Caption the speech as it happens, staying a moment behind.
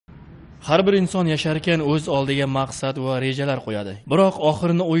Har bir inson yasharkan o'z oldiga maqsad va rejalar qo'yadi. Biroq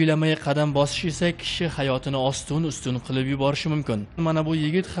oxirini o'ylamay qadam bosish esa kishi hayotini ustun qilib yuborishi mumkin. Mana bu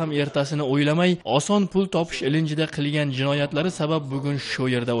yigit ham ertasini o'ylamay, oson pul topish ilinjida qilgan jinoyatlari sabab bugun shu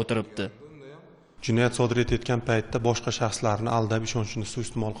yerda o'tiribdi. Jinoyat sodir etayotgan paytda boshqa shaxslarni aldab ishonchini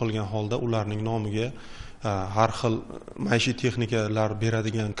suiiste'mol qilgan holda ularning nomiga har xil maishiy texnikalar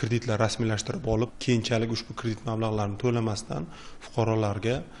beradigan kreditlar rasmiylashtirib olib, keyinchalik ushbu kredit mablag'larini to'lamasdan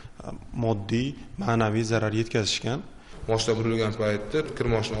fuqarolarga moddiy, ma'naviy zarar yetkazishgan. Moshina burilgan paytda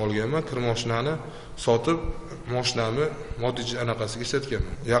kirmoshina olganman, kirmoshinani sotib, moshinamni moddiy anaqasiga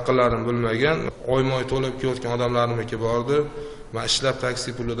ishlatganman. Yaqinlarim bilmagan, oyma-oy to'lab kelayotgan odamlarniki bordi. Men ishlab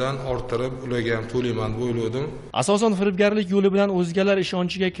taksi pulidan orttirib, ularga ham to'layman deb o'yladim. Asosan firibgarlik yo'li bilan o'zgalar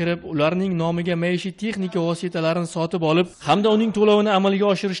ishonchiga kirib, ularning nomiga maishiy texnika vositalarini sotib olib, hamda uning to'lovini amalga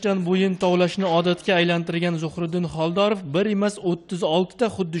oshirishdan bo'yin tovlashni odatga aylantirgan Zuhriddin Xoldorov bir emas 36 ta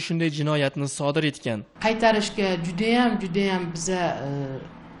xuddi shunday jinoyatni sodir etgan. Qaytarishga juda ham biza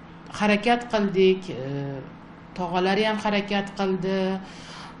harakat qildik. Tog'alari ham harakat qildi.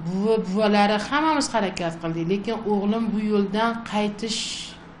 Buvalari hammamiz harakat qildik, lekin o'g'lim bu yo'ldan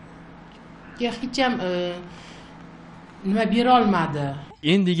qaytishga hech ham nima bera olmadi.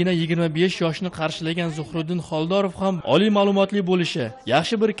 Endigina 25 yoshni qarshilagan Zuhriddin Xoldorov ham oliy ma'lumotli bo'lishi,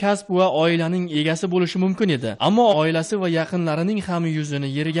 yaxshi bir kasb va oilaning egasi bo'lishi mumkin edi. Ammo oilasi va yaqinlarining ham yuzini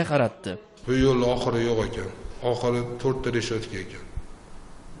yeriga qaratdi. Bu yo'l oxiri yo'q ekan. Oxiri 4 ta reshotka ekan.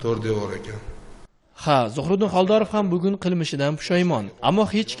 4 devor ekan. Ha, Zuhriddin Xoldorov ham bugun qilmishidan pushaymon. Ammo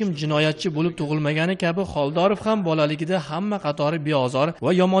hech kim jinoyatchi bo'lib tug'ilmagani kabi Xoldorov ham bolaligida hamma qatori beozor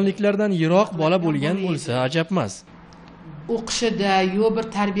va yomonliklardan yiroq bola bo'lgan bo'lsa ajabmas. O'qishida yo bir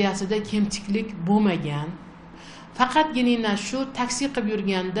tarbiyasida kemtiklik bo'lmagan. Faqatgina shu taksi qilib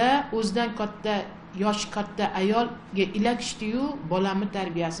yurganda o'zidan katta, yoshi katta ayolga ilakishdi-yu, bolamni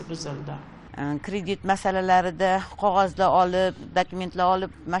tarbiyasi buzildi. Kredit masalalarida qog'ozlar olib, dokumentlar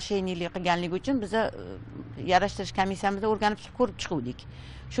olib, mashinachilik qilganligi uchun biz yarashtirish komissiyamizda o'rganib ko'rib chiqdik.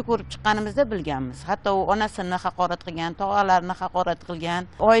 Shu ko'rib chiqqanimizda bilganmiz. Hatto u onasini haqorat qilgan, tog'alarini haqorat qilgan,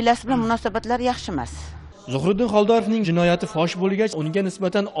 oilasi bilan munosabatlari yaxshi emas. Zuhriddin Xoldorovning jinoyati fosh bo'lgach, unga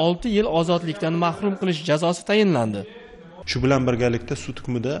nisbatan 6 yil ozodlikdan mahrum qilish jazosi tayinlandi. Shu bilan birgalikda sud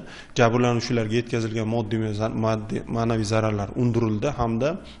hukmida jabrlanuvchilarga yetkazilgan moddiy ma'naviy zararlar undirildi hamda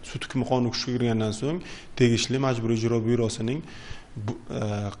sud hukmi qonun kuchga kirgandan so'ng tegishli majburiy ijro byurosining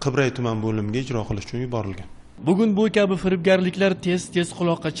Qibray tuman bo'limiga ijro qilish uchun yuborilgan. Bugun bu kabi firibgarliklar tez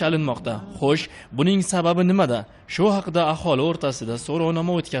quloqqa chalinmoqda. Xo'sh, buning sababi nimada? Shu haqida aholi o'rtasida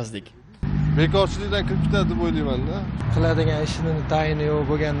so'rovnoma o'tkazdik. Bekorchilikdan kirib ketadi deb o'ylayman-da. Qiladigan ishining tayini yo'q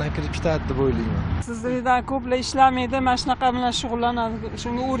bo'lgandan kirib ketadi deb o'ylayman. Sizlardan ko'plar ishlamaydi, mana shunaqa bilan shug'ullanadi.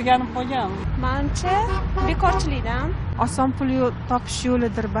 Shunga o'rganib qolganman. Menimcha bekorchilikdan oson pul topish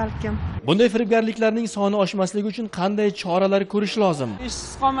yo'lidir balkim. Bunday firibgarliklarning soni oshmasligi uchun qanday choralar ko'rish lozim?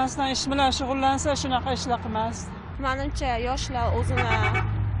 Ishsiz qolmasdan ish bilan shug'ullansa, shunaqa ishlar qilmas. Menimcha yoshlar o'zini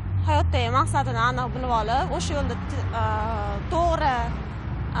hayotdagi maqsadini aniq bilib olib, o'sha yo'lda to'g'ri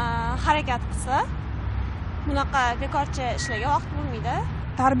harakat qilsa, bunaqa bekorchi ishlarga vaqt bo'lmaydi.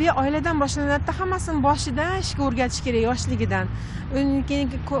 Tarbiya oiladan boshlanadi, hammasini boshidan ishga o'rgatish kerak yoshligidan. Undan keyin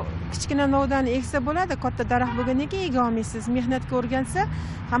kichkina novdan eksa bo'ladi, katta daraxt bo'lgandan keyin ega olmaysiz. Mehnatga o'rgansa,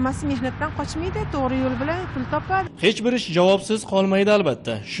 hammasi mehnatdan qochmaydi, to'g'ri yo'l bilan pul topadi. Hech bir ish javobsiz qolmaydi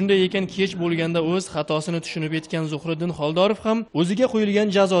albatta. Shunday ekan, kech bo'lganda o'z xatosini tushunib yetgan Zuhriddin Xoldorov ham o'ziga qo'yilgan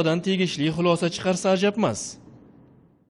jazodan tegishli xulosa chiqarsa ajabmas.